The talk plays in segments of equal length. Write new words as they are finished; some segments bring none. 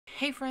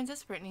Hey friends,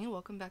 it's Brittany.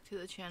 Welcome back to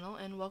the channel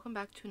and welcome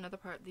back to another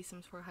part of The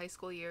Sims 4 High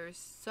School Years.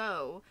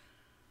 So,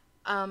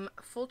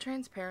 full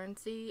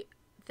transparency,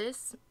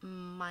 this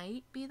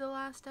might be the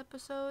last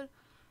episode.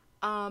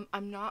 I'm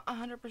not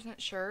 100%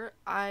 sure.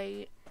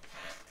 I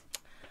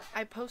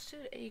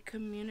posted a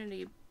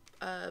community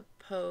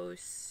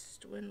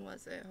post. When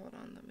was it? Hold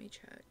on, let me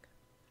check.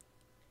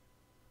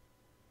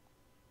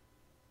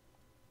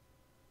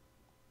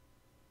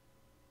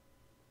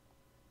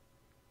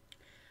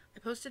 I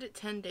posted it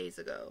 10 days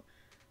ago.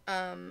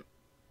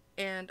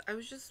 And I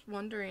was just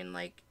wondering,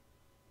 like,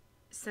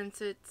 since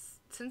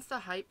the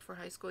hype for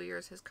High School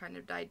Years has kind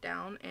of died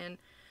down and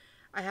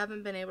I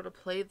haven't been able to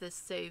play this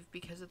save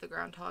because of the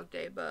Groundhog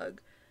Day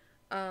bug.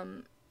 I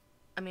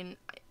mean,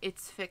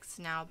 it's fixed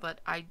now, but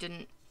I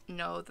didn't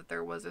know that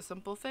there was a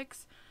simple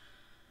fix.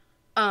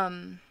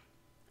 But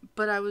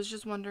I was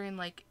just wondering,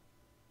 like,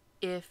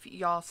 if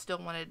y'all still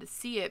wanted to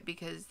see it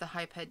because the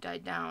hype had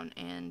died down,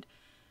 and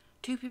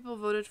 2 people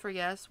voted for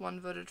yes, 1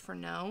 voted for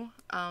no.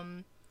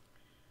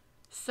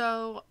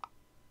 So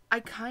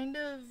I kind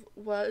of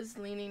was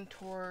leaning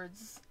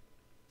towards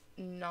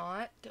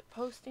not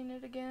posting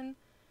it again.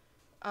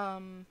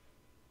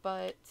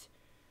 But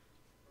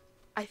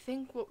I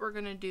think what we're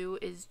gonna do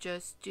is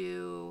just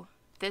do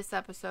this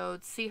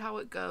episode, see how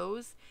it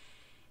goes,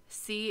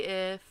 see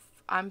if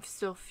I'm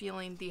still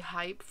feeling the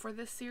hype for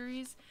this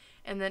series,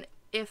 and then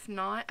if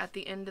not, at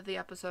the end of the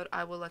episode,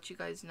 I will let you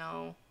guys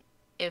know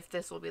if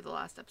this will be the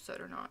last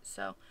episode or not.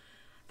 So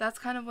that's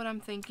kind of what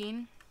I'm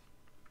thinking.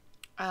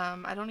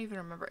 I don't even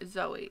remember.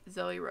 Zoe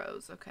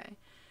Rose, okay.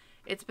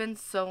 It's been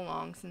so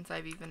long since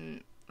I've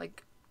even,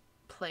 like,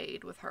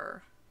 played with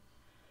her.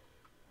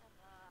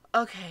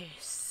 Okay,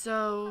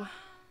 so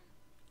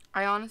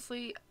I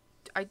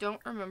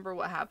don't remember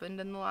what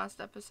happened in the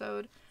last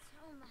episode.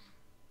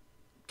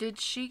 Did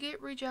she get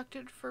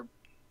rejected for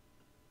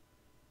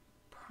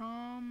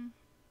prom?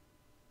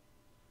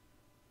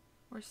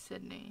 Or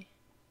Sydney?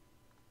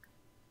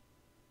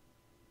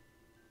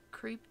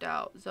 Creeped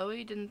out.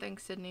 Zoe didn't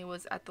think Sydney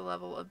was at the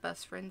level of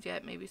best friends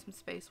yet. Maybe some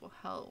space will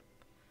help.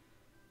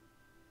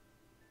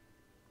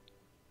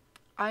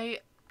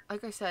 Like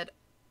I said,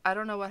 I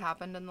don't know what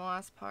happened in the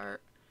last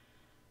part.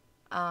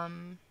 I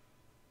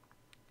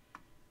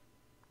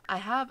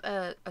have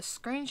a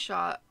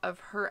screenshot of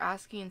her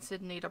asking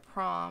Sydney to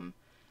prom.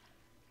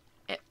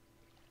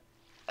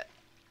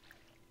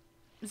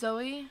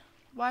 Zoe,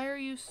 why are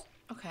you...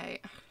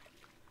 Okay.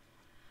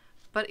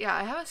 But yeah,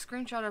 I have a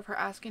screenshot of her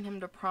asking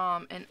him to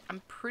prom, and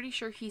I'm pretty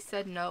sure he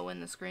said no in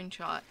the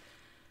screenshot.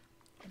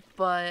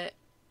 But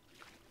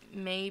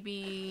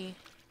maybe...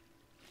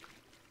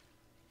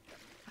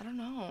 I don't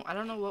know. I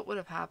don't know what would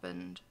have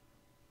happened.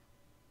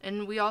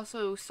 And we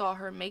also saw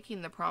her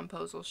making the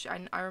promposal.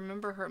 I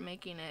remember her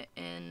making it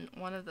in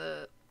one of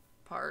the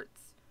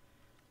parts.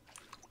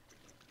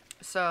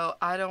 So,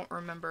 I don't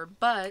remember.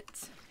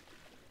 But,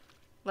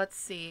 let's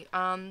see.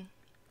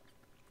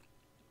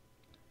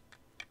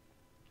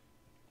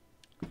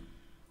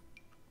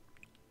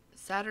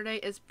 Saturday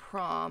is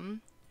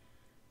prom.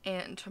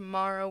 And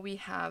tomorrow we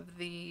have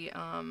the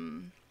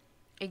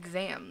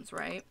exams,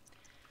 right?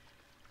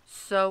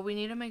 So, we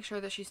need to make sure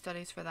that she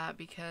studies for that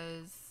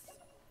because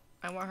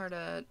I want her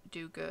to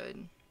do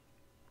good.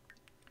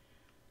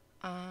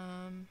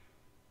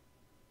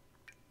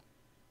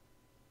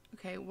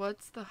 Okay,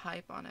 what's the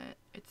hype on it?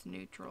 It's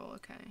neutral,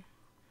 okay.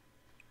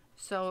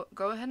 So,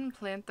 go ahead and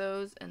plant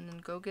those and then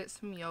go get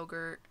some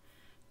yogurt.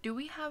 Do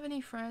we have any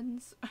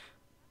friends?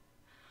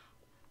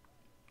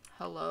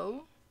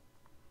 Hello?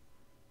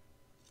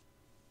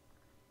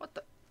 What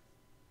the?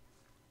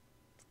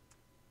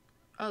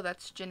 Oh,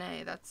 that's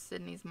Janae. That's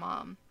Sydney's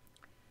mom.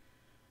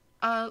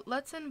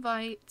 Let's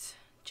invite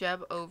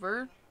Jeb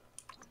over.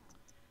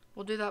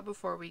 We'll do that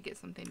before we get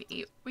something to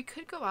eat. We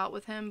could go out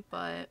with him,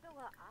 but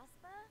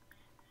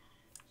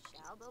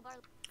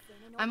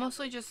I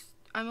mostly just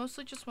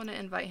want to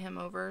invite him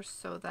over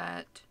so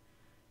that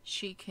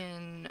she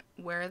can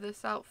wear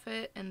this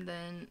outfit and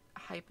then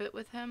hype it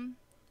with him.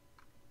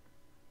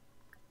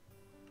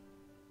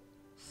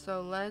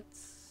 So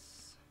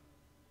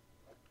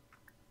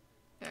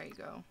there you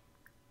go.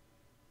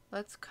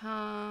 Let's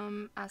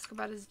come ask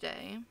about his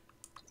day.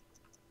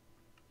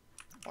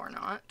 Or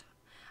not.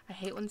 I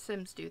hate when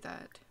Sims do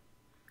that.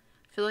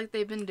 I feel like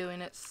they've been doing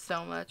it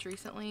so much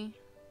recently.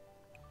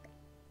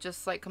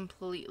 Just like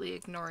completely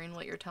ignoring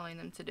what you're telling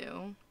them to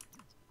do.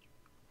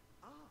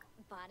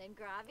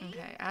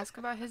 Okay, ask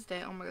about his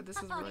day. Oh my god, this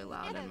is really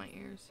loud in my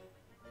ears.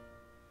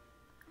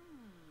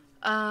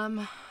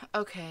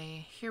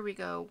 Okay, here we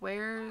go.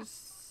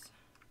 Where's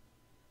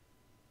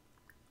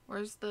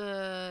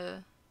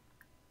the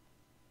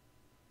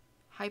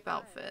hype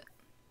outfit?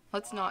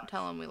 Let's not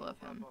tell him we love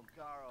him.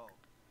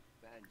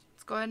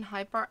 Let's go ahead and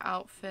hype our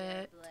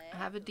outfit,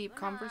 have a deep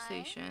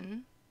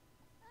conversation.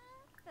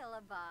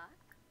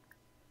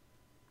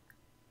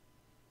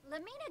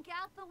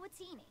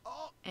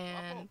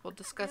 And we'll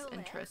discuss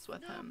interests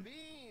with him.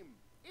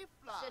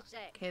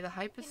 Okay, the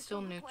hype is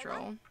still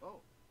neutral.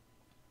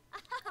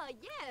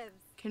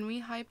 Can we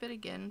hype it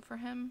again for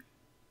him?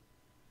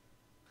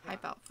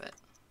 hype outfit.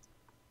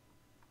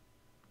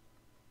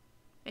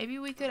 Maybe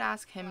we could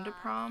ask him to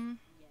prom.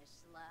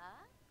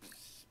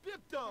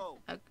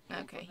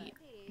 Okay,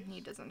 he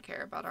doesn't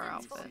care about our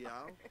outfit.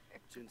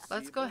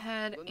 Let's go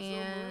ahead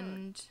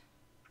and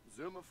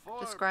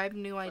describe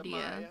new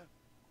idea.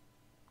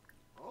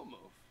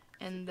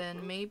 And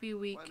then maybe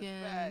we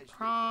can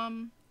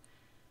prom.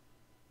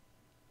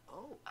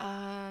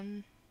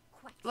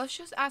 Let's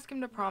just ask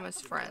him to prom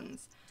as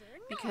friends.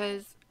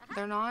 Because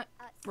they're not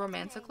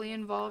romantically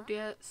involved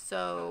yet,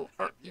 so...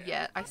 Or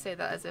yet, I say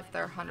that as if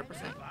they're 100%.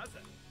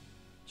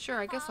 Sure,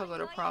 I guess I'll go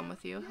to prom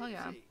with you. Hell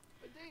yeah.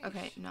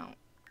 Okay, no.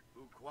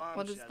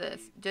 What is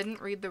this?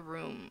 Didn't read the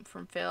room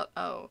from failed...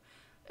 Oh.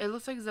 It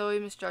looks like Zoe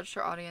misjudged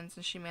her audience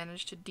and she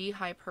managed to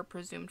de-hype her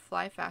presumed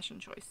fly fashion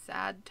choice.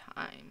 Sad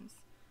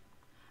times.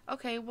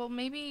 Okay, well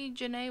maybe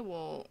Janae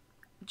will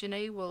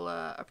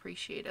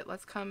appreciate it.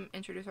 Let's come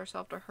introduce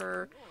ourselves to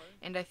her,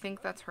 and I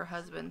think that's her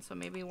husband, so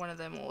maybe one of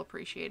them will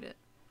appreciate it.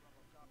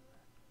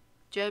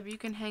 Jeb, you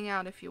can hang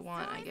out if you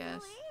want, I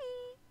guess.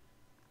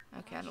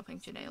 Okay, I don't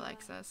think Janae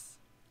likes us.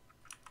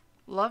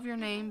 Love your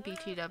name,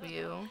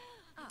 BTW.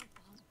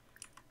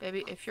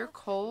 Baby, if you're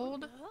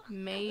cold,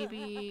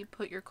 maybe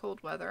put your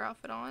cold weather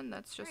outfit on.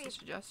 That's just a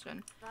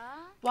suggestion.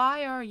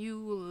 Why are you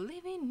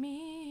leaving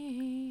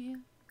me?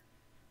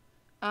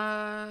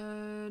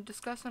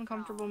 Discuss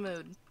uncomfortable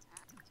mood.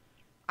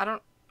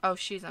 Oh,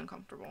 she's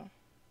uncomfortable.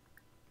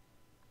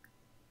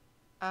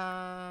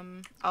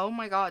 Oh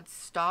my god,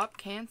 stop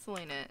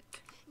canceling it.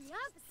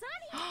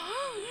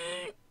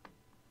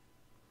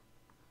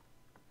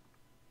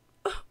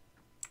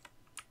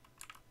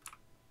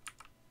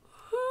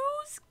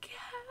 Whose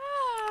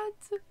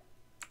cat?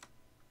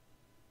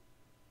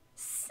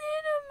 Cinnamon?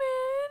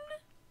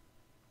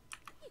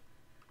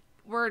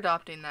 We're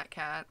adopting that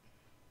cat.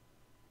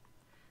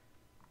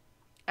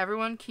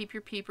 Everyone keep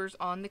your peepers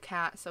on the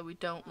cat so we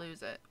don't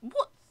lose it.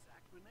 What?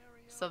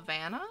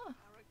 Savannah?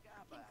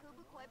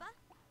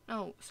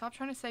 No, stop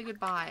trying to say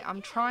goodbye.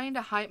 I'm trying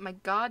to hype my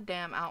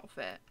goddamn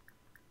outfit.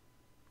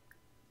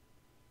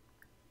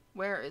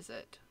 Where is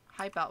it?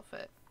 Hype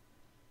outfit.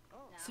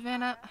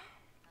 Savannah.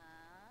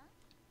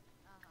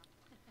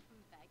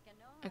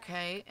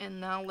 Okay, and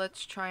now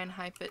let's try and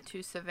hype it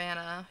to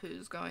Savannah,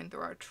 who's going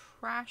through our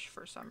trash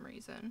for some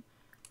reason.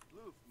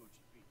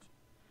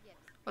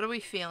 What are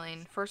we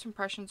feeling? First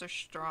impressions are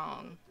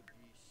strong.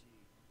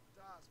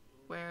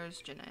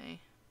 Where's Janae?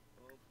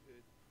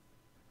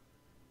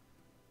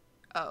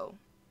 Oh.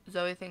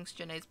 Zoe thinks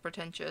Janae's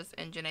pretentious,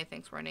 and Janae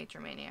thinks we're a nature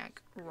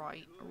maniac.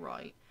 Right,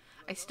 right.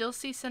 I still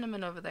see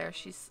Cinnamon over there.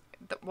 She's...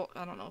 Well,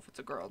 I don't know if it's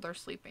a girl. They're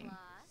sleeping.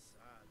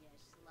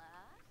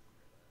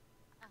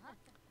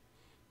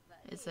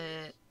 Is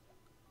it...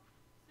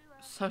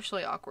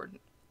 socially awkward?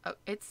 Oh,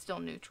 it's still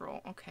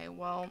neutral. Okay,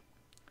 well...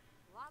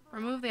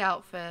 remove the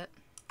outfit.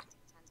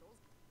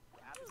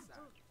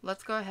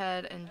 Let's go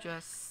ahead and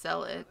just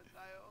sell it.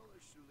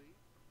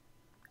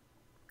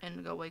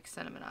 And go wake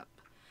Cinnamon up.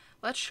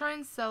 Let's try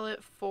and sell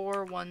it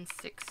for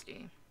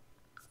 160.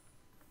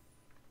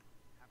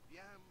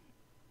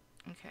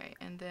 Okay,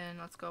 and then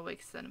let's go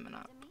wake Cinnamon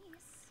up.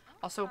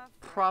 Also,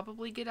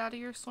 probably get out of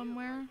your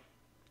swimwear.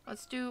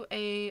 Let's do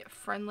a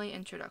friendly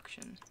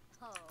introduction.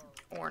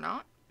 Or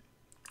not.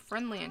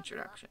 Friendly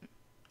introduction.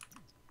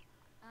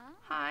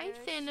 Hi,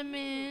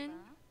 Cinnamon.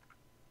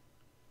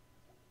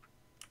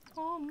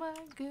 Oh my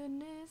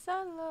goodness,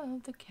 I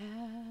love the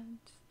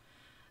cat.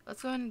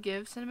 Let's go ahead and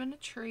give Cinnamon a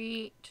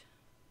treat.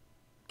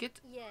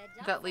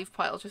 That leaf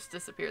pile just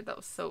disappeared. That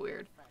was so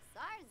weird.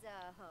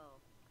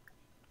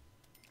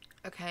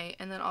 Okay,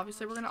 and then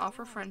obviously we're going to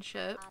offer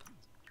friendship.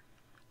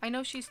 I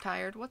know she's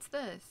tired. What's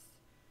this?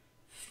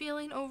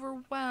 Feeling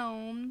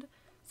overwhelmed.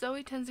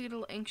 Zoe tends to get a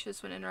little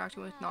anxious when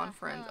interacting with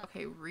non-friends.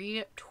 Okay,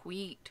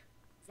 retweet.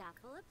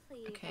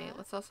 Okay,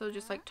 let's also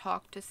just like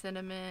talk to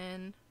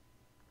Cinnamon.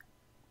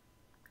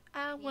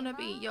 I wanna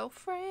be your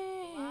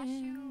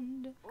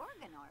friend.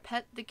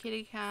 Pet the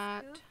kitty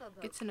cat.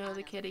 Get to know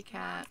the kitty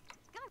cat.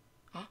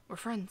 Oh, we're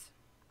friends.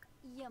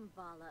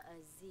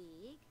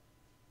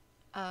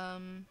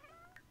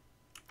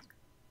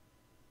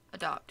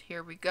 Adopt.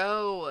 Here we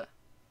go.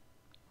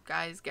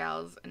 Guys,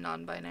 gals, and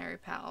non-binary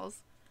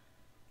pals.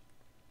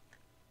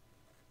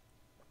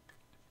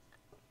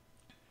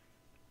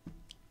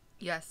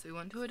 Yes, we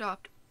want to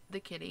adopt the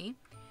kitty.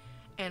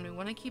 And we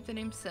want to keep the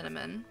name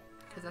Cinnamon.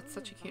 Because that's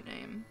such a cute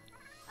name.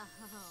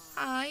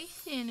 Hi,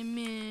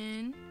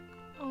 Cinnamon.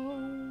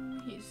 Oh,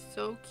 he's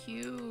so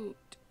cute.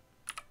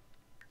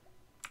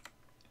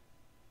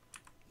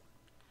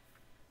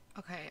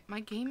 Okay, my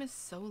game is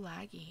so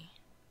laggy.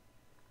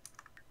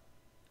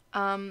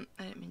 I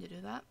didn't mean to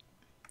do that.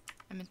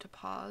 I meant to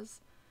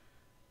pause.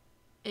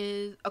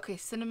 Okay,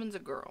 Cinnamon's a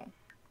girl.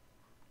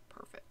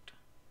 Perfect.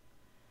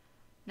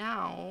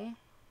 Now,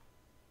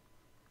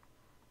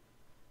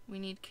 we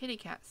need kitty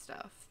cat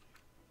stuff.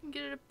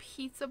 Get it a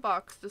pizza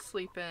box to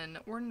sleep in.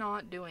 We're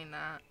not doing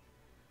that.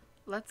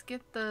 Let's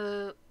get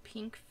the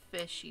pink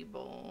fishy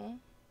bowl.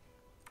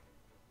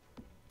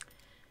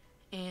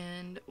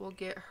 And we'll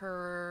get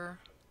her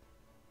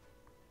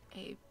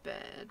a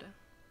bed.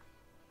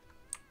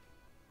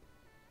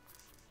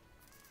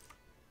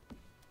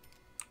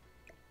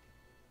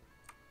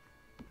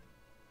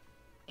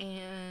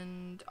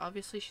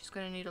 obviously she's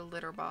going to need a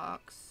litter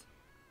box.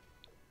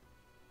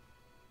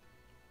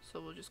 So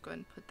we'll just go ahead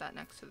and put that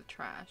next to the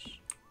trash.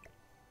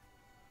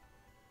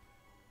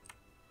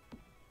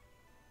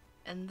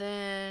 And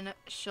then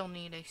she'll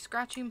need a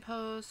scratching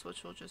post,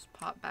 which we'll just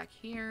pop back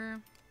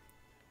here.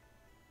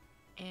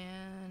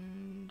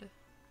 And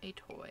a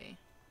toy.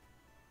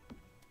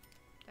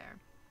 There.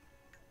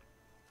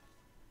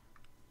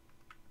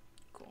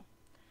 Cool.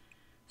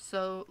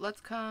 So let's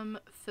come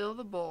fill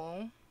the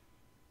bowl.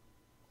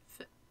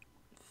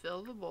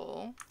 Fill the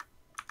bowl.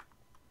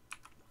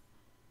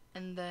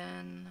 And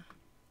then...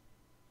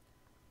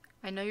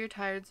 I know you're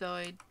tired,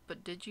 Zoe,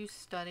 but did you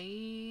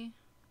study?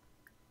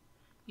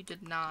 You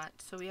did not,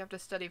 so we have to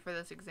study for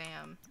this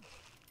exam.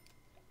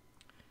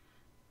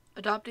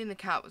 Adopting the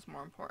cat was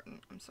more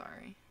important. I'm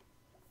sorry.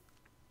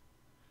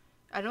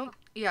 I don't...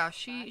 Yeah,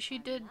 she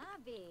did,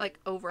 like,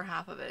 over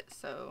half of it,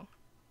 so...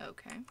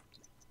 Okay.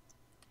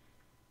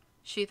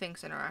 She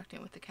thinks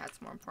interacting with the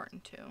cat's more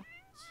important, too.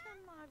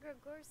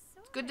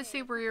 It's good to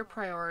see where your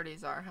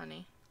priorities are,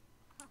 honey.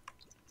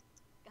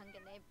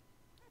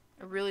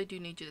 I really do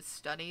need you to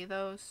study,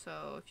 though,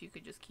 so if you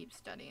could just keep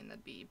studying,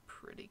 that'd be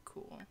pretty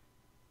cool.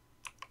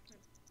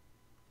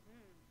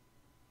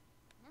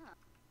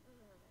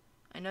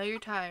 I know you're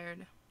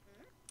tired.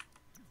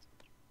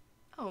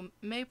 Oh,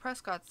 May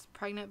Prescott's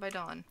pregnant by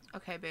Dawn.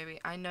 Okay,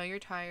 baby, I know you're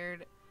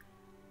tired.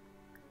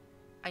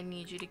 I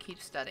need you to keep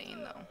studying,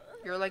 though.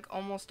 You're, like,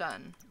 almost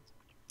done.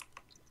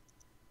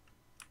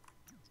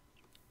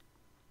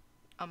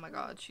 Oh my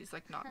god, she's,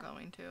 like, not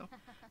going to.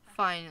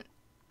 Fine,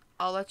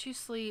 I'll let you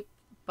sleep.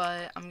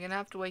 But I'm gonna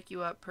have to wake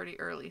you up pretty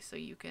early so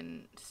you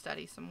can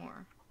study some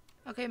more.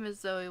 Okay, Miss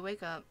Zoe,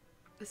 wake up.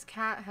 This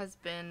cat has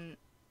been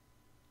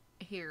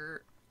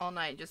here all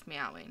night just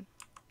meowing.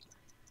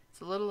 It's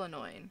a little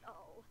annoying.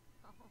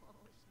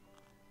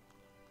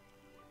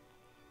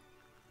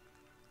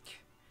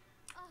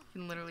 You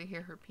can literally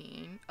hear her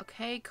peeing.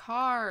 Okay,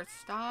 car,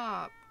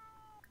 stop.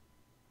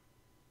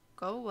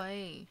 Go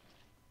away.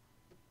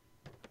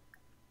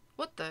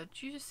 What the?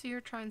 Did you just see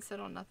her try and sit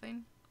on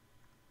nothing?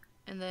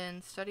 And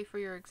then study for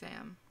your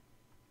exam.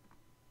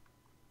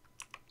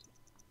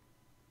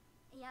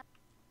 Yep.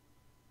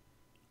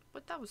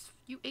 But that was...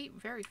 You ate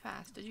very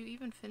fast. Did you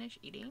even finish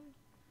eating?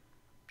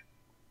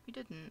 You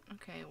didn't.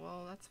 Okay,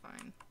 well, that's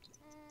fine.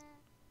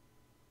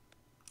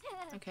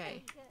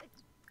 Okay.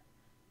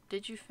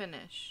 Did you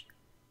finish?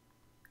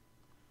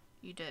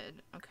 You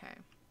did. Okay.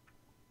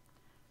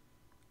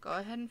 Go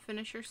ahead and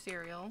finish your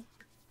cereal.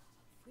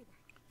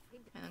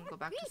 And then go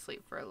back to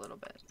sleep for a little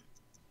bit.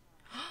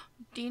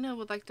 Dina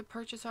would like to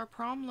purchase our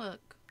prom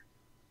look.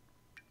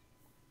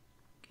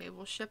 Okay,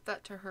 we'll ship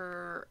that to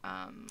her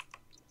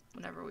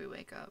whenever we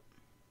wake up.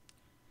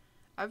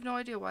 I have no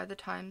idea why the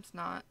time's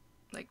not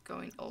like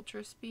going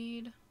ultra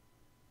speed.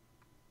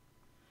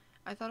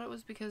 I thought it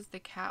was because the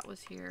cat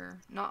was here.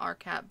 Not our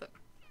cat, but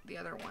the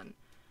other one.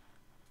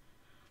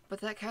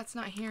 But that cat's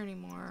not here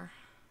anymore.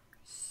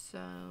 So,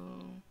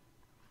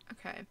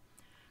 okay.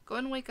 Go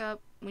ahead and wake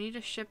up. We need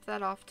to ship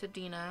that off to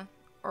Dina.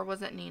 Or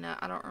was it Nina?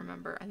 I don't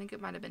remember. I think it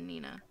might have been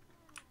Nina.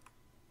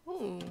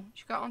 Ooh,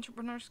 she got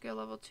entrepreneur skill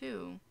level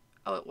 2.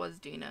 Oh, it was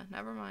Dina.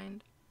 Never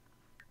mind.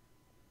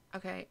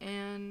 Okay,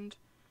 and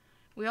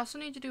we also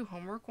need to do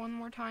homework one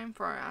more time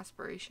for our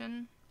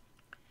aspiration.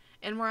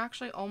 And we're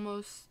actually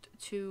almost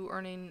to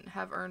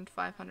have earned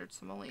 500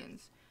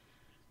 simoleons.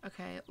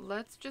 Okay,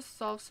 let's just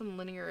solve some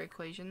linear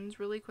equations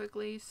really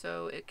quickly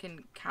so it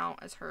can count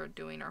as her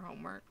doing her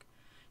homework.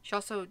 She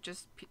also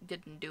just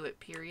didn't do it,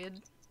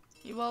 period.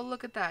 Well,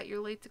 look at that. You're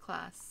late to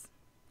class.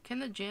 Can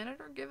the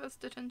janitor give us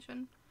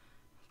detention?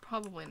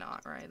 Probably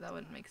not, right? That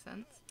wouldn't make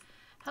sense.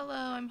 Hello,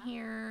 I'm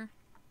here.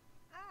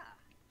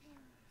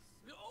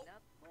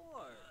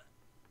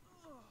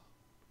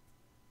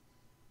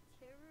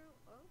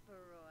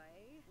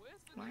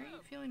 Why are you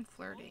feeling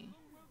flirty?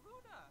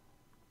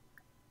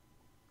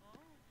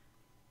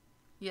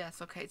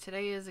 Yes, okay,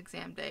 today is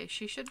exam day.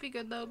 She should be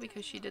good, though,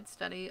 because she did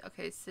study.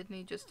 Okay,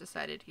 Sydney just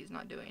decided he's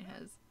not doing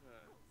his.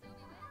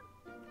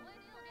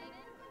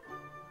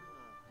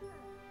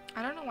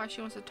 I don't know why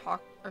she wants to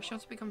talk, or she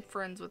wants to become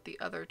friends with the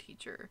other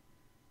teacher.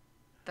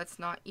 That's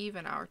not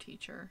even our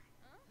teacher.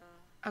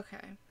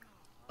 Okay.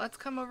 Let's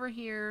come over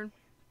here.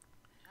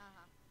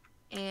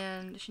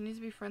 And she needs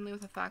to be friendly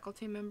with a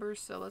faculty member,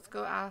 so let's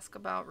go ask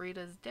about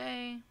Rita's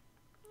day.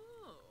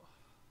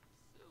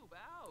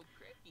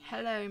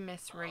 Hello,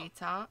 Miss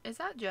Rita. Is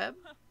that Jeb?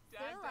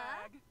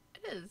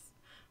 It is.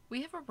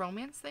 We have a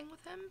romance thing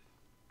with him?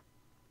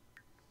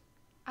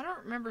 I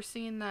don't remember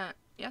seeing that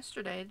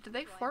yesterday. Did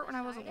they flirt when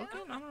I wasn't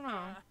looking? I don't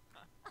know.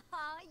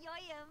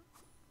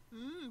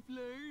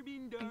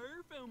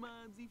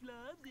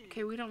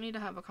 Okay, we don't need to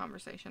have a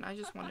conversation. I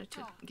just wanted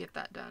to get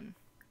that done.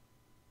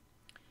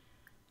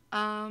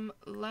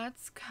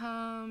 Let's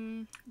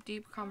come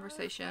deep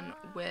conversation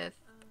with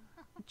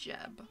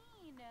Jeb.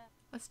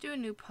 Let's do a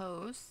new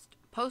post.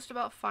 Post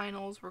about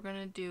finals. We're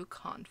gonna do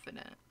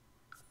confident.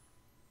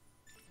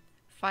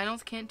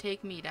 Finals can't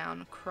take me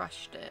down.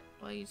 Crushed it.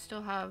 Well, you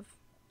still have,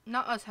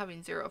 not us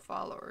having 0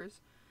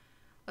 followers.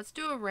 Let's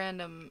do a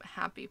random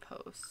happy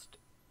post.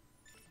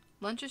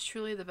 Lunch is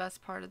truly the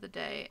best part of the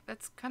day.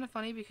 That's kind of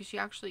funny because she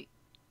actually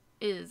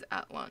is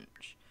at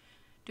lunch.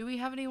 Do we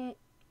have anyone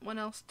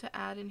else to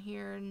add in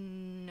here?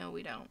 No,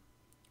 we don't.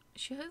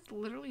 She has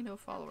literally no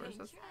followers.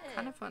 That's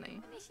kind of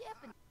funny.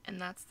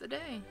 And that's the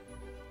day.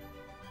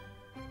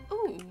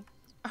 Ooh,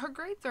 her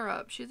grades are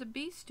up. She's a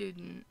B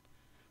student.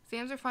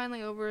 Exams are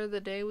finally over. The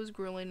day was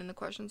grueling and the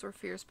questions were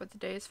fierce, but the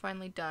day is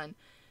finally done.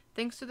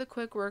 Thanks to the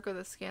quick work of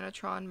the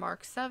Scanatron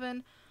Mark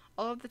 7,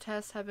 all of the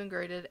tests have been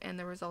graded and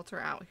the results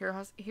are out.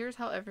 Here's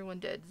how everyone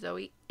did.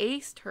 Zoe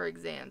aced her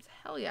exams.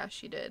 Hell yeah,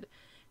 she did.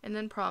 And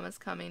then prom is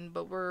coming,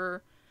 but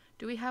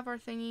do we have our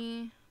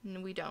thingy?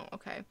 No, we don't.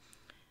 Okay.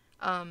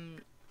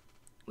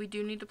 We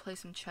do need to play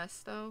some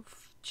chess though,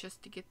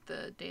 just to get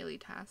the daily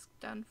task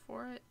done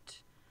for it.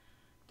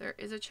 There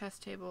is a chess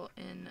table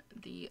in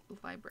the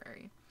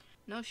library.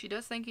 No, she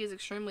does think he is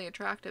extremely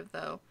attractive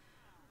though.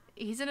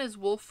 He's in his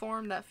wolf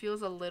form. That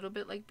feels a little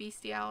bit like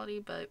bestiality,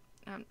 but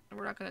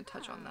we're not going to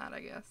touch on that,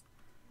 I guess.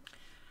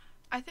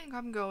 I think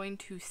I'm going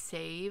to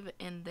save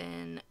and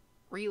then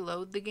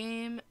reload the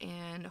game,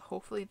 and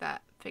hopefully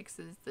that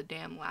fixes the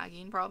damn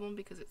lagging problem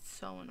because it's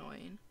so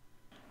annoying.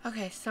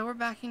 Okay, so we're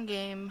back in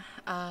game.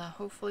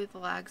 Hopefully the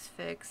lag's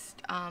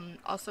fixed.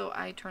 Also,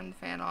 I turned the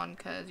fan on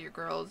because your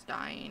girl's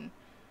dying.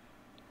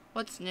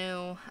 What's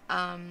new?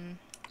 I'm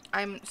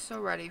so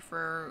ready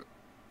for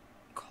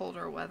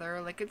colder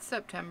weather. Like, it's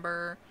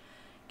September.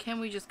 Can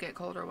we just get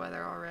colder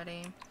weather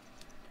already?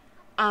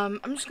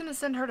 I'm just gonna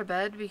send her to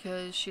bed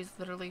because she's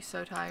literally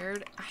so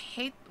tired.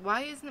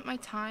 Why isn't my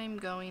time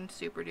going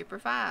super duper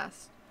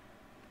fast?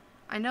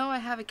 I know I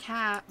have a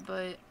cat,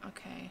 but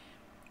okay,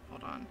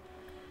 hold on.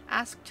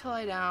 Ask to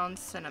lie down,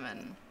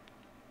 Cinnamon.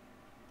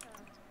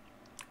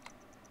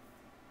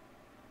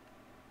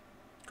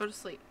 Go to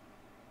sleep.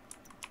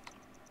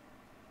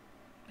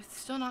 It's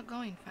still not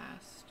going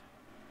fast.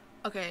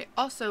 Okay,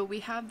 also,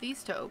 we have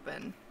these to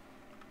open.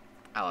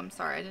 Oh, I'm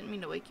sorry, I didn't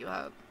mean to wake you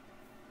up.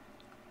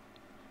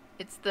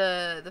 It's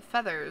the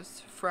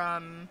feathers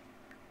from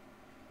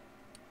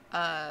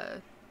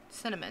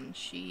Cinnamon.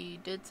 She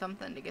did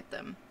something to get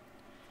them.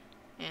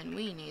 And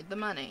we need the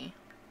money.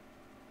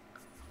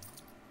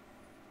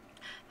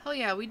 Hell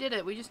yeah, we did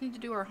it. We just need to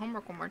do our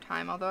homework one more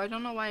time. Although I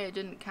don't know why it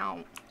didn't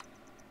count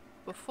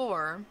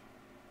before.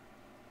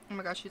 Oh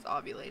my gosh, she's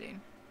ovulating.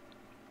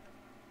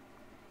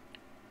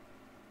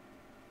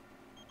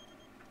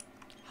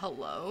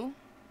 Hello?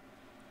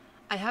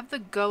 I have the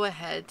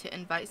go-ahead to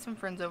invite some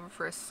friends over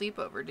for a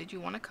sleepover. Did you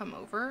want to come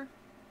over?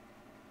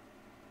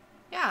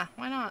 Yeah,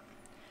 why not?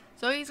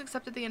 Zoe's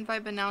accepted the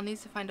invite but now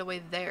needs to find a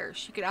way there.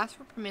 She could ask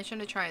for permission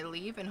to try and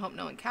leave and hope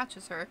no one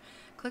catches her,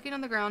 clicking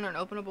on the ground or an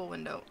openable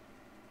window.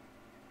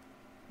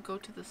 Go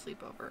to the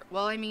sleepover.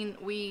 Well, I mean,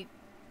 we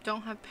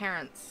don't have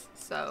parents,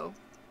 so...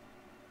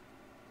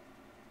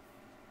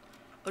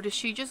 Oh, does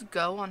she just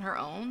go on her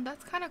own?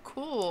 That's kind of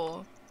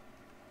cool.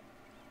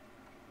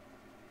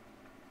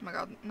 Oh my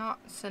god, not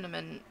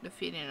Cinnamon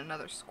defeating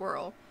another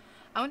squirrel.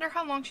 I wonder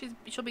how long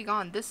she'll be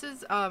gone. This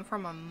is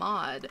from a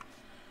mod.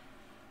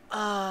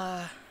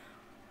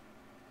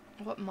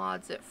 What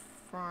mod's it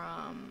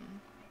from?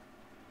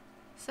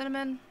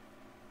 Cinnamon?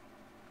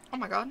 Oh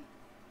my god.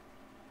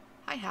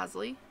 Hi,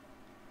 Hasley.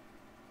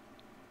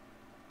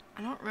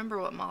 I don't remember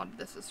what mod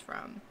this is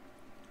from.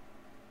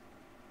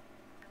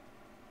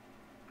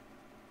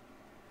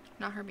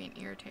 Not her being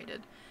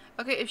irritated.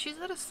 Okay, if she's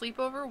at a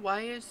sleepover,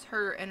 why is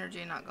her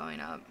energy not going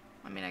up?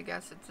 I mean, I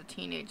guess it's a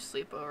teenage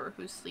sleepover.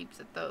 Who sleeps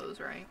at those,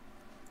 right?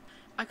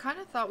 I kind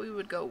of thought we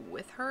would go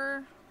with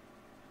her.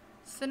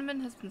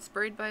 Cinnamon has been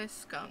sprayed by a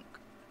skunk.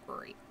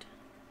 Great.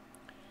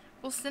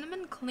 Will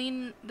Cinnamon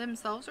clean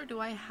themselves, or do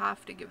I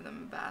have to give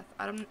them a bath?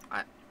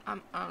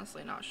 I'm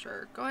honestly not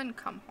sure. Go ahead and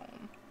come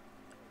home.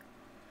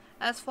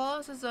 As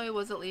flawless as Zoe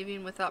was at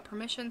leaving without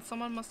permission,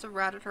 someone must have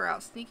ratted her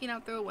out. Sneaking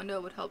out through a window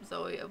would help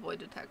Zoe avoid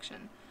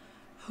detection.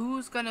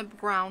 Who's gonna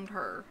ground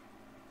her?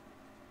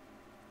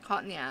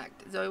 Caught in the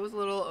act. Zoe was a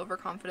little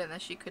overconfident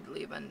that she could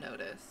leave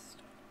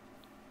unnoticed.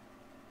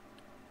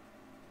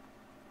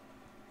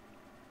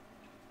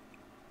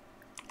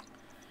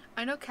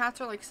 I know cats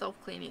are like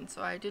self-cleaning,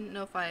 so I didn't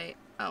know if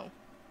oh.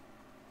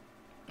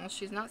 Well,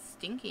 she's not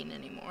stinking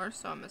anymore,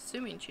 so I'm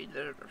assuming she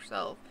did it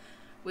herself.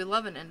 We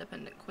love an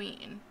independent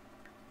queen.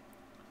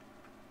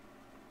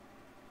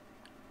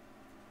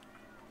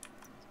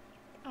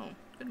 Oh,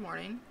 good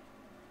morning.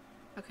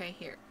 Okay,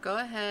 here. Go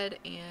ahead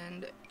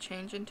and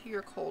change into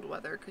your cold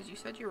weather, because you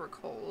said you were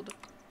cold.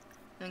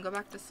 Then go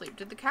back to sleep.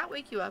 Did the cat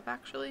wake you up,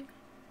 actually?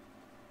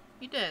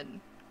 You did.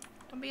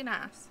 Don't be an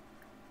ass.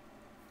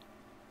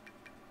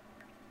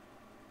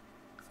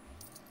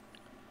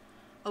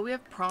 Oh, we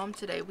have prom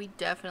today. We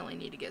definitely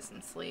need to get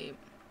some sleep.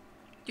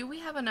 Do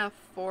we have enough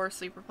for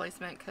sleep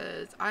replacement?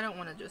 Because I don't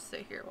want to just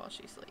sit here while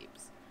she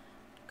sleeps.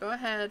 Go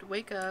ahead.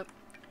 Wake up.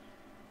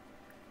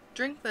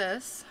 Drink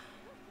this.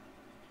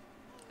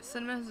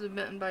 Cinnamon has been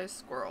bitten by a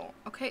squirrel.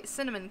 Okay,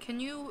 Cinnamon,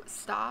 can you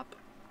stop?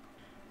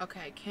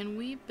 Okay, can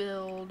we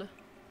build...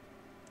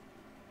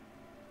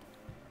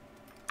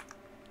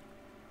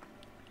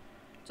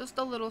 Just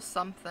a little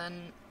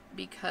something,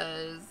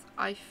 because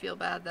I feel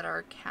bad that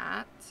our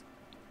cat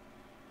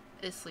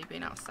is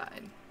sleeping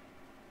outside.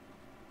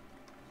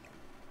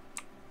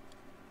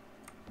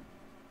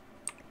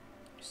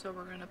 So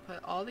we're gonna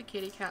put all the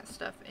kitty cat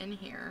stuff in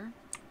here.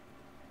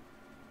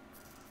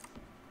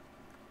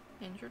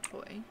 And your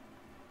toy.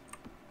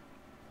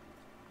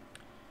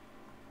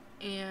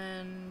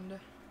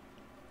 And,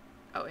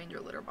 oh, and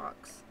your litter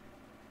box.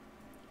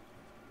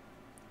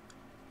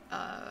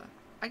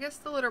 I guess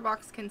the litter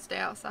box can stay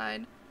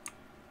outside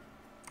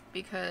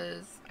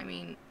because, I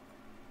mean,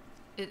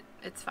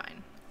 it's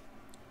fine.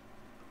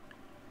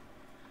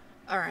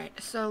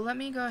 Alright, so let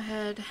me go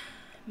ahead,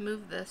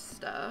 move this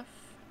stuff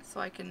so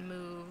I can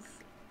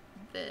move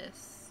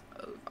this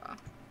over.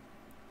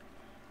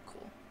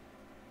 Cool.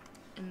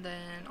 And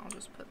then I'll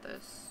just put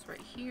this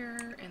right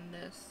here and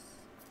this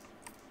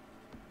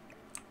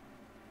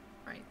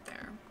right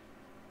there.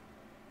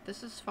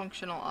 This is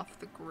functional off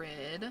the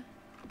grid.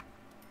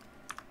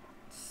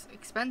 It's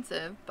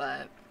expensive,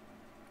 but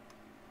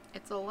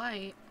it's a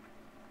light.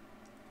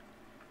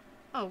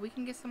 Oh, we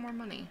can get some more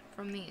money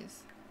from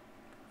these.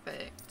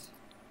 Perfect.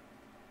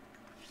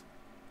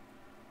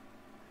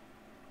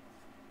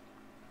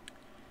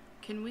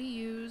 Can we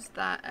use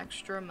that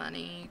extra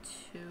money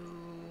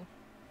to...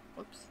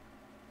 Whoops.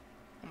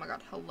 Oh my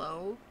god,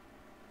 hello?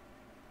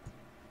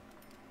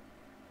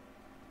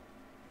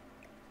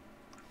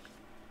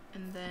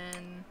 And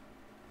then...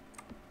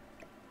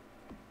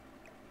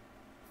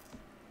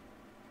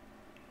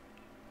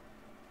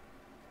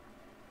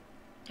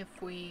 if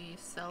we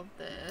sell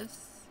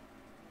this,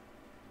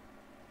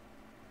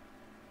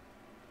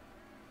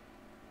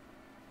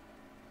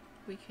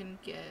 we can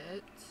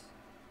get,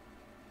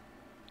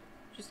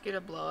 just get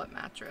a blow-up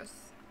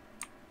mattress.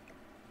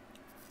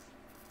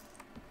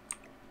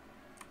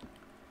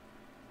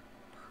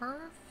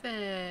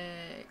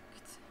 Perfect.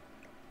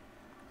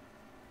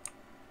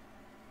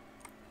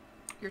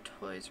 Your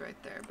toy's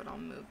right there, but I'll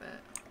move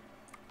it.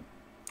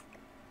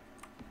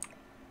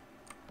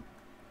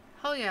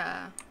 Hell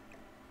yeah.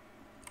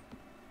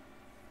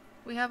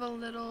 We have a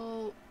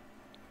little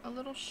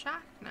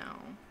shack now.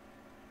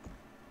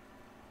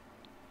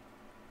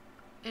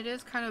 It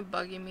is kind of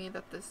bugging me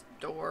that this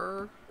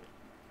door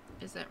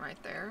isn't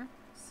right there,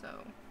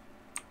 so.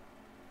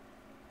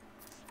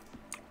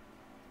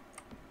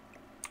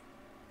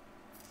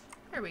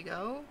 There we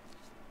go.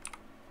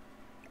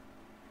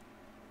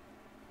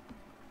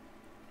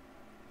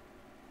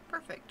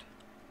 Perfect.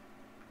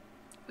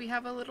 We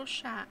have a little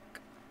shack.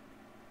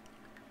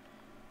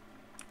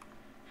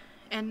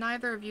 And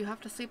neither of you have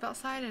to sleep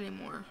outside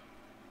anymore.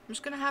 I'm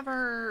just gonna have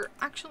her,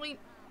 actually,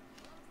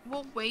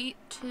 we'll wait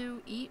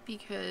to eat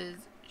because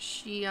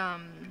she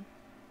can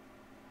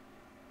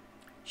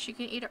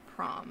eat at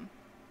prom.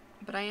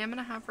 But I am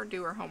gonna have her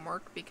do her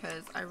homework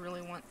because I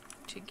really want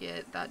to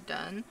get that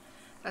done.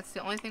 That's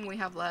the only thing we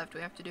have left.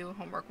 We have to do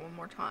homework one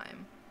more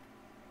time.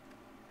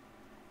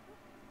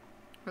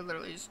 We're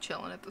literally just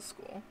chilling at the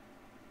school.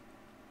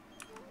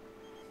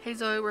 Hey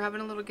Zoe, we're having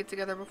a little get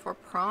together before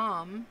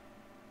prom.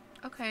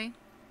 Okay.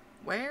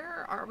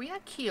 Where are we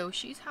at?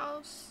 Kiyoshi's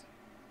house?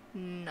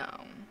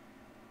 No.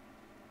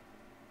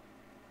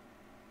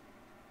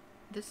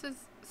 This is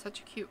such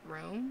a cute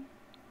room.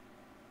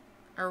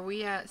 Are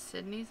we at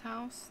Sydney's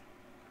house?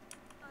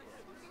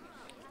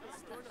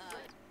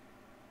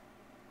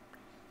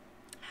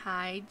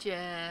 Hi,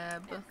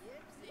 Jeb.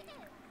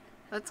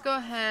 Let's go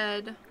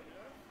ahead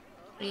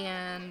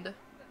and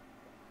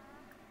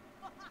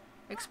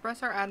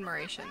express our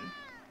admiration.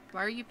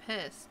 Why are you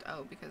pissed?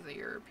 Oh, because of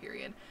your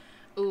period.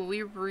 Ooh,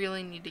 we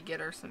really need to get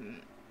her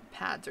some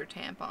pads or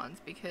tampons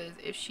because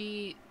if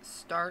she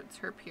starts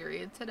her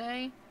period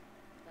today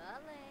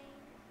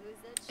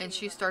and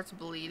she starts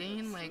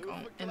bleeding, like, oh,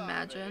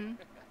 imagine.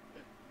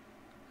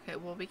 Okay,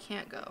 well, we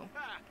can't go.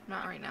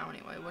 Not right now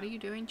anyway. What are you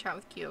doing? Chat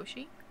with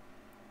Kiyoshi?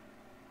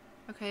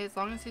 Okay, as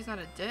long as he's not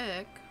a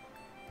dick.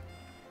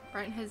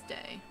 Brighten his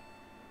day.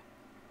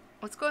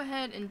 Let's go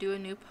ahead and do a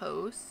new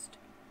post.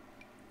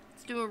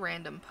 Let's do a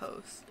random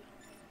post.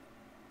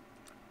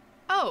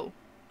 Oh,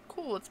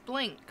 cool, it's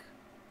Blink.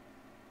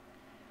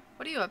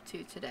 What are you up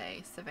to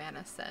today?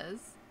 Savannah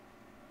says.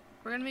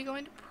 We're gonna be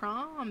going to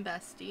prom,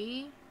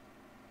 bestie.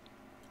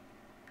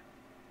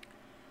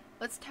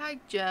 Let's tag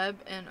Jeb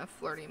in a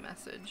flirty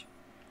message.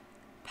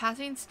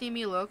 Passing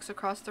steamy looks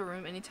across the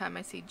room anytime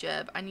I see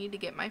Jeb. I need to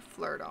get my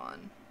flirt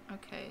on.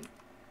 Okay,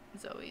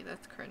 Zoe,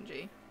 that's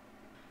cringy.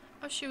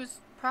 Oh, she was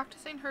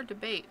practicing her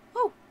debate.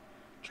 Woo!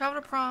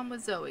 Travel to prom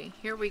with Zoe.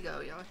 Here we go,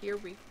 y'all. Here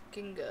we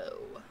can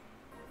go.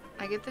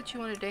 I get that you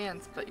want to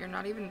dance, but you're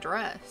not even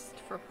dressed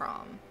for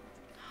prom.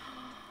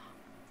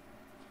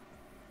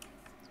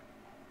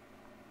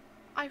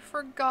 I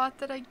forgot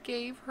that I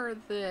gave her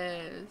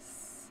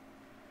this.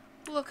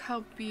 Look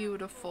how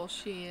beautiful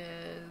she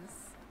is.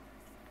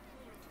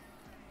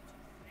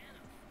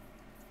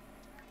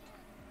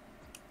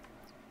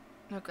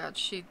 Oh god,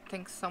 she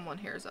thinks someone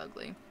here is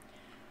ugly.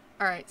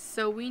 Alright,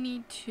 so we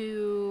need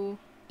to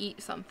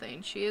eat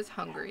something. She is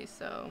hungry,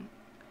 so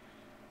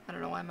I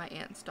don't know why my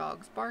aunt's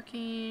dog's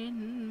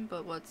barking,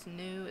 but what's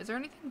new? Is there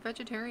anything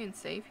vegetarian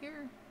safe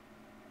here?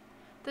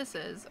 This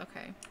is,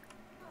 okay.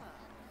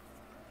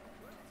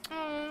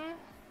 Aww.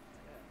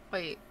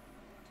 Wait.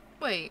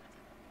 Wait.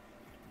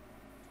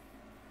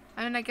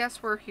 I mean, I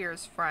guess we're here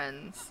as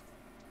friends.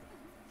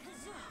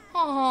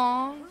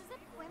 Aww.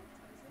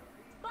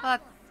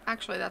 That,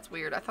 actually, that's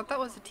weird. I thought that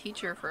was a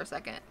teacher for a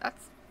second.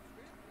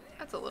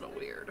 That's a little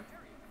weird.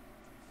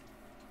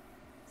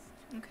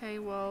 Okay,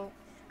 well,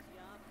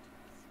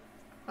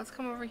 let's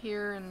come over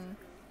here and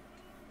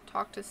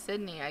talk to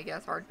Sydney, I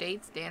guess. Our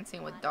date's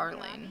dancing with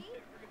Darling.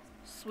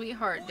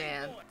 Sweetheart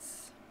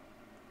dance.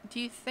 Do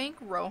you think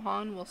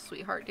Rohan will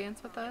sweetheart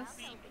dance with us?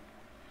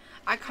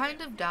 I kind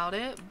of doubt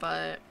it,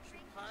 but...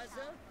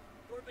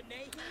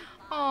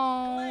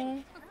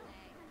 Oh,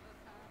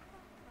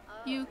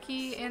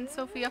 Yuki and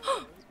Sophia.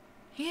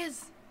 He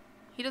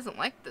doesn't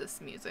like this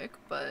music,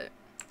 but...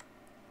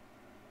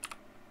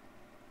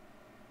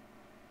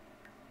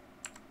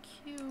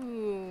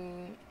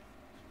 Cute.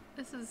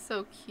 This is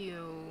so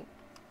cute.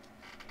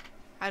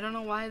 I don't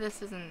know why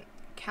this isn't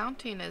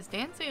counting as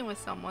dancing with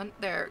someone.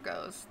 There it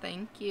goes.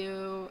 Thank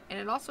you. And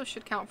it also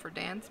should count for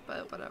dance,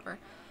 but whatever.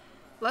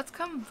 Let's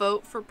come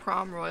vote for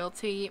prom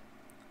royalty.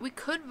 We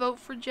could vote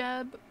for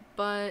Jeb,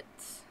 but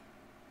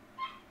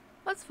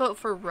let's vote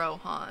for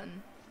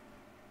Rohan.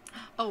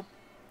 Oh,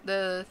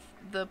 the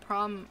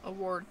prom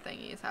award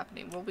thingy is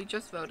happening. Well, we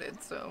just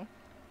voted, so...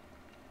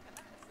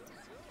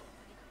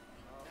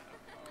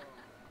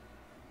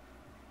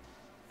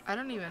 I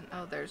don't even...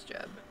 Oh, there's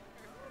Jeb.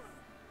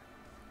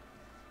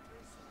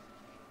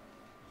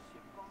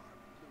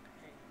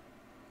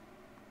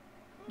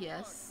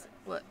 Yes.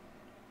 What?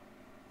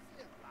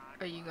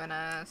 Are you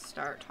gonna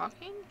start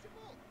talking?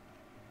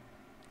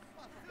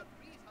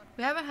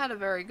 We haven't had a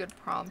very good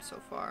prom so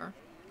far.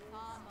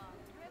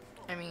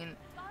 I mean,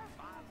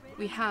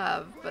 we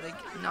have, but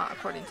not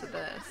according to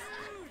this.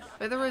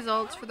 By the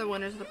results for the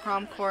winners of the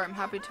prom court, I'm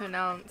happy to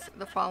announce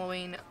the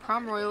following.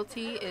 Prom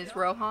royalty is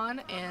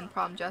Rohan, and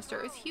prom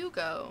jester is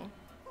Hugo.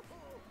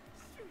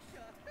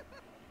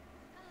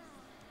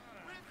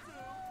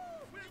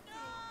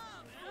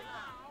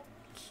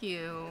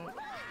 Cute.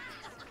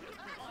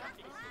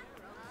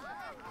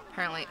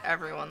 Apparently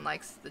everyone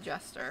likes the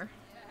jester.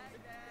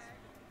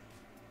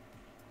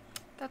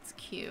 That's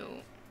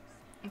cute.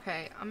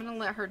 Okay, I'm gonna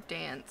let her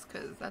dance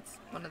because that's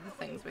one of the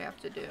things we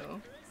have to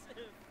do.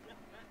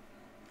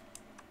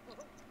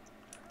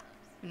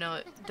 No,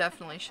 it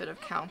definitely should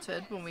have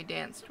counted when we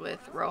danced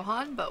with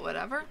Rohan, but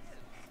whatever.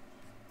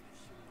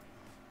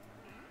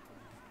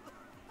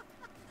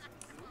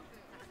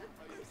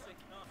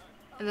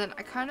 And then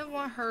I kind of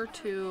want her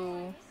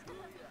to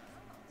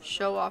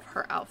show off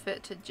her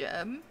outfit to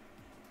Jeb.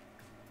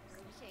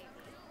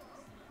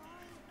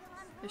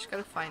 I just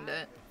gotta find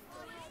it.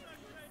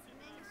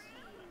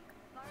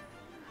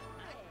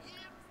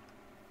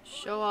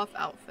 Show off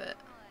outfit.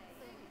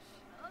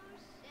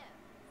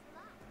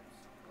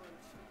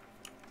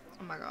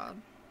 Oh my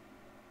god.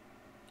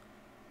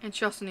 And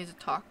she also needs to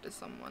talk to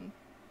someone.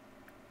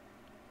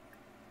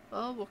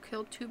 Well, we'll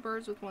kill two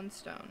birds with one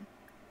stone.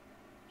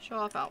 Show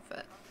off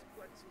outfit.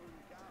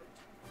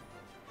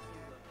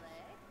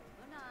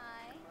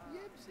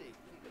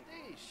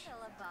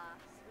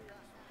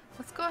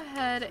 Let's go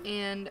ahead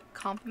and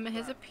compliment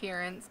his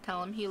appearance.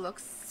 Tell him he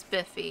looks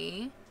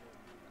spiffy.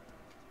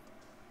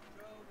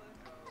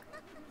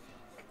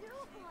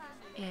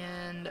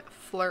 And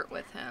flirt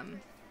with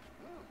him.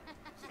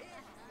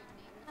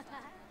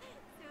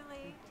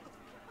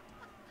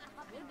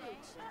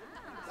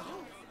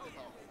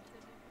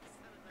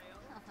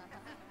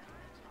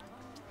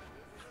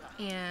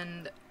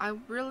 And I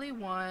really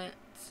want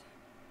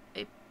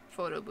a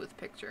photo booth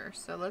picture.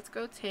 So let's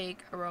go take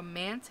a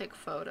romantic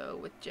photo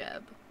with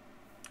Jeb.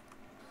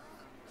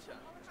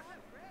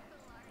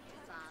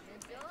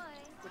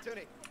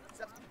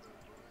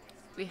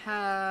 We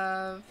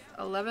have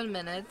 11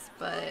 minutes,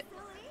 but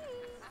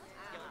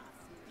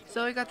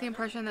Zoe got the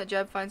impression that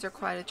Jeb finds her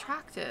quite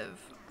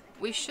attractive.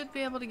 We should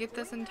be able to get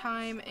this in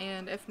time,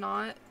 and if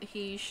not,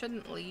 he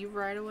shouldn't leave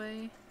right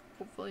away,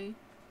 hopefully.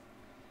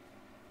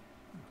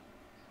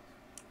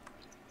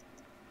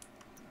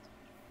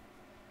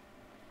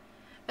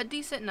 A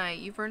decent night.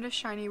 You've earned a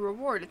shiny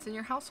reward. It's in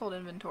your household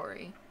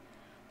inventory.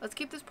 Let's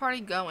keep this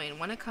party going.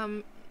 Want to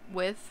come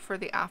with for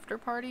the after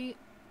party?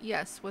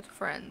 Yes, with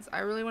friends. I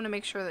really want to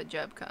make sure that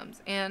Jeb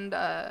comes. And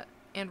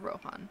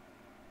Rohan.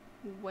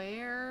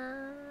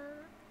 Where?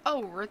 Oh,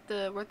 we're at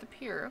the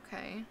pier.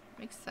 Okay.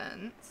 Makes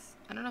sense.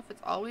 I don't know if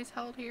it's always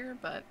held here,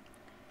 but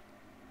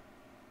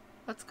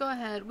let's go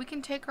ahead. We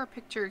can take our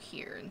picture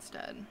here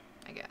instead,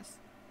 I guess.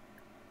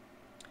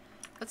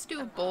 Let's do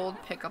a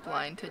bold pickup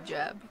line to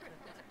Jeb.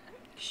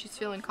 She's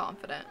feeling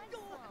confident.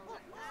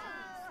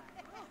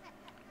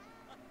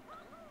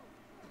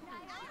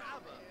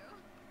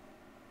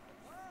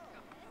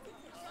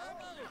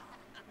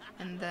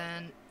 And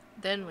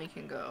then we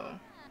can go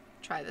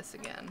try this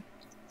again.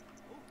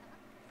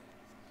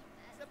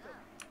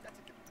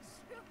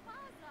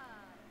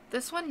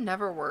 This one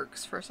never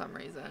works for some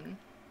reason.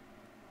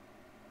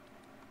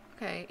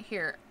 Okay,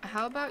 here.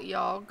 How about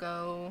y'all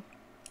go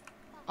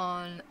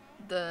on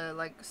the,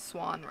 like,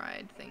 swan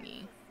ride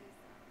thingy?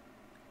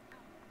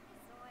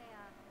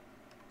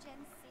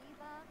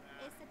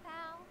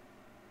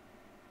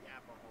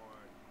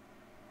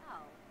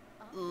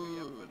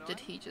 Ooh,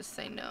 did he just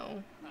say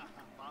no?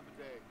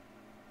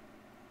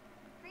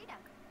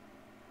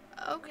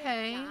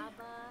 Okay.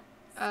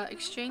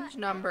 Exchange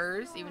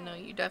numbers, even though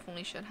you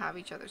definitely should have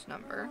each other's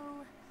number.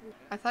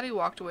 I thought he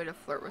walked away to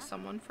flirt with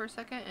someone for a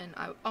second, and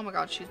oh my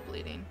god, she's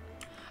bleeding.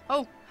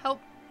 Oh,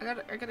 help! I got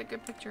a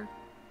good picture.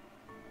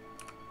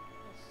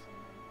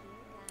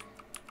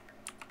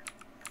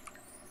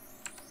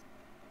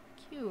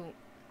 Cute.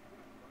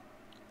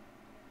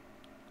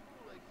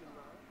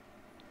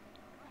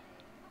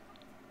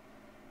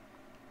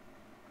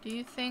 Do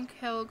you think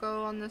he'll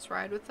go on this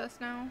ride with us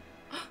now?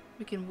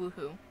 We can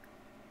woohoo.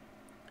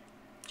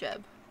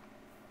 Jeb.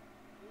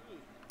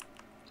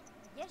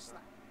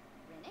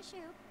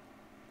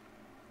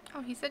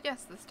 Oh, he said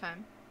yes this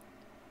time.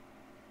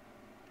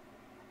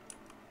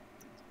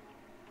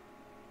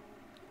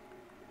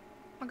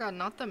 Oh my god,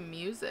 not the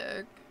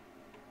music.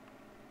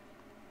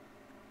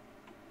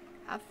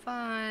 Have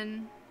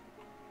fun.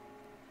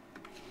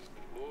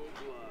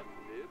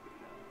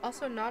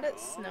 Also, not it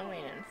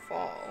snowing in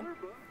fall.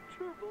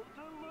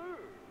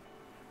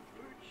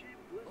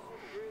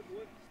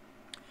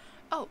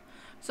 Oh,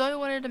 Zoe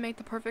wanted to make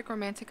the perfect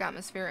romantic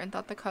atmosphere and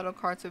thought the cuddle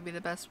carts would be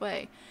the best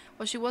way.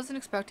 What she wasn't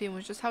expecting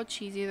was just how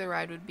cheesy the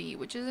ride would be,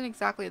 which isn't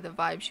exactly the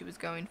vibe she was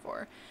going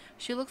for.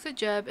 She looks at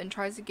Jeb and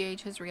tries to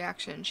gauge his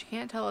reaction. She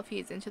can't tell if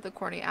he's into the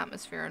corny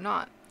atmosphere or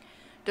not.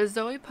 Does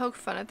Zoe poke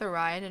fun at the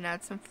ride and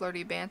add some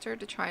flirty banter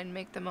to try and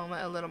make the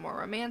moment a little more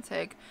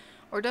romantic,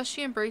 or does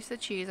she embrace the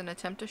cheese and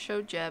attempt to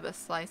show Jeb a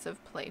slice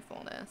of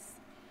playfulness?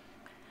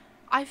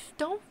 I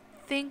don't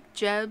think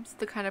Jeb's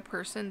the kind of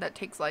person that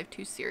takes life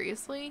too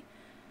seriously,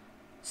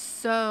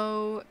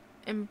 so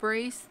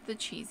embrace the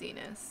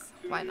cheesiness.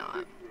 Why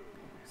not?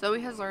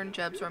 Zoe has learned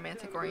Jeb's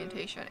romantic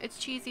orientation. It's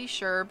cheesy,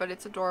 sure, but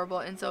it's adorable,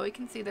 and Zoe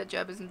can see that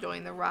Jeb is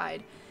enjoying the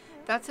ride.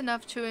 That's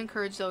enough to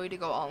encourage Zoe to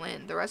go all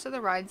in. The rest of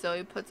the ride,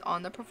 Zoe puts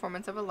on the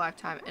performance of a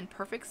lifetime in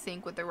perfect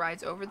sync with the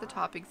ride's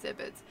over-the-top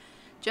exhibits.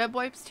 Jeb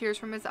wipes tears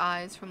from his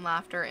eyes from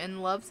laughter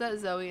and loves that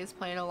Zoe is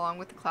playing along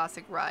with the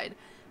classic ride.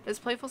 This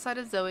playful side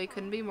of Zoe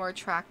couldn't be more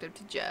attractive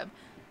to Jeb.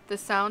 The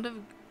sound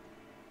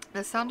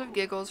of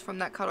giggles from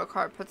that cuddle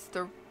cart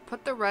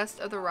put the rest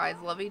of the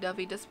ride's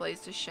lovey-dovey displays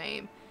to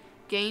shame.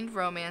 Gained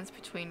romance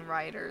between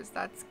riders.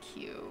 That's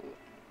cute.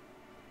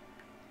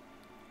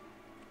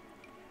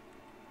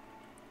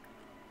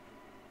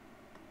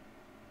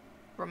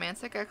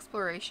 Romantic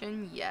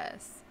exploration?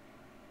 Yes.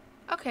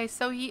 Okay,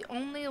 so he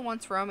only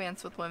wants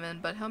romance with women,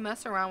 but he'll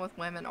mess around with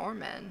women or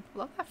men.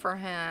 Love that for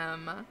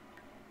him.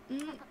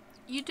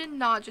 You did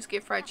not just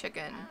get fried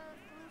chicken.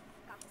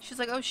 She's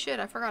like, oh shit,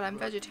 I forgot I'm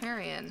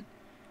vegetarian.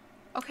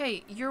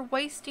 Okay, you're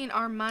wasting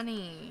our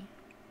money.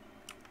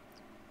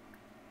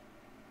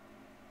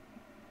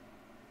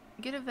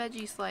 Get a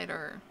veggie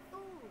slider.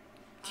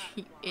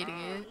 You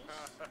idiot.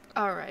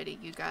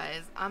 Alrighty, you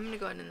guys. I'm gonna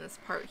go ahead and end this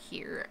part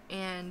here.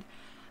 And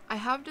I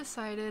have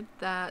decided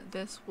that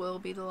this will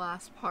be the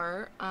last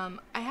part.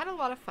 I had a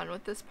lot of fun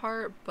with this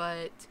part,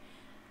 but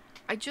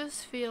I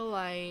just feel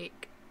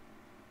like,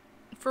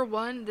 for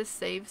one, this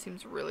save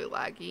seems really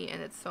laggy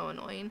and it's so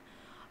annoying.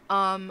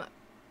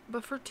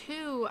 But for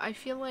two, I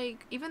feel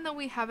like even though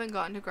we haven't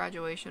gotten to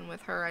graduation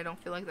with her, I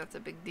don't feel like that's a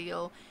big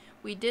deal.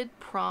 We did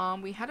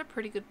prom. We had a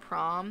pretty good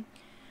prom.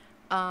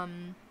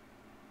 And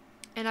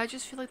I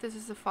just feel like this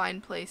is a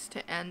fine place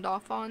to end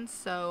off on.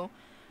 So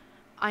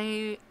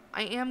I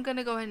am going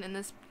to go ahead and end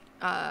this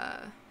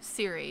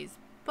series.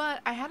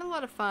 But I had a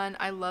lot of fun.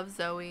 I love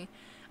Zoe.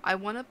 I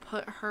want to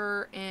put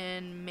her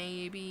in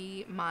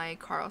maybe my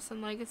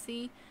Carlson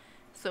legacy,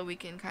 so we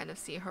can kind of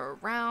see her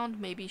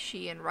around. Maybe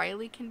she and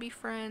Riley can be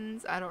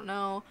friends. I don't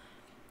know.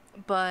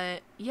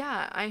 But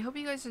yeah, I hope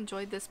you guys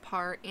enjoyed this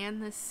part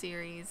and this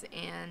series.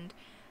 And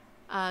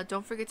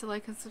don't forget to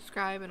like and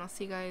subscribe. And I'll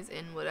see you guys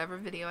in whatever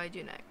video I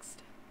do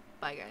next.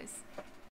 Bye, guys.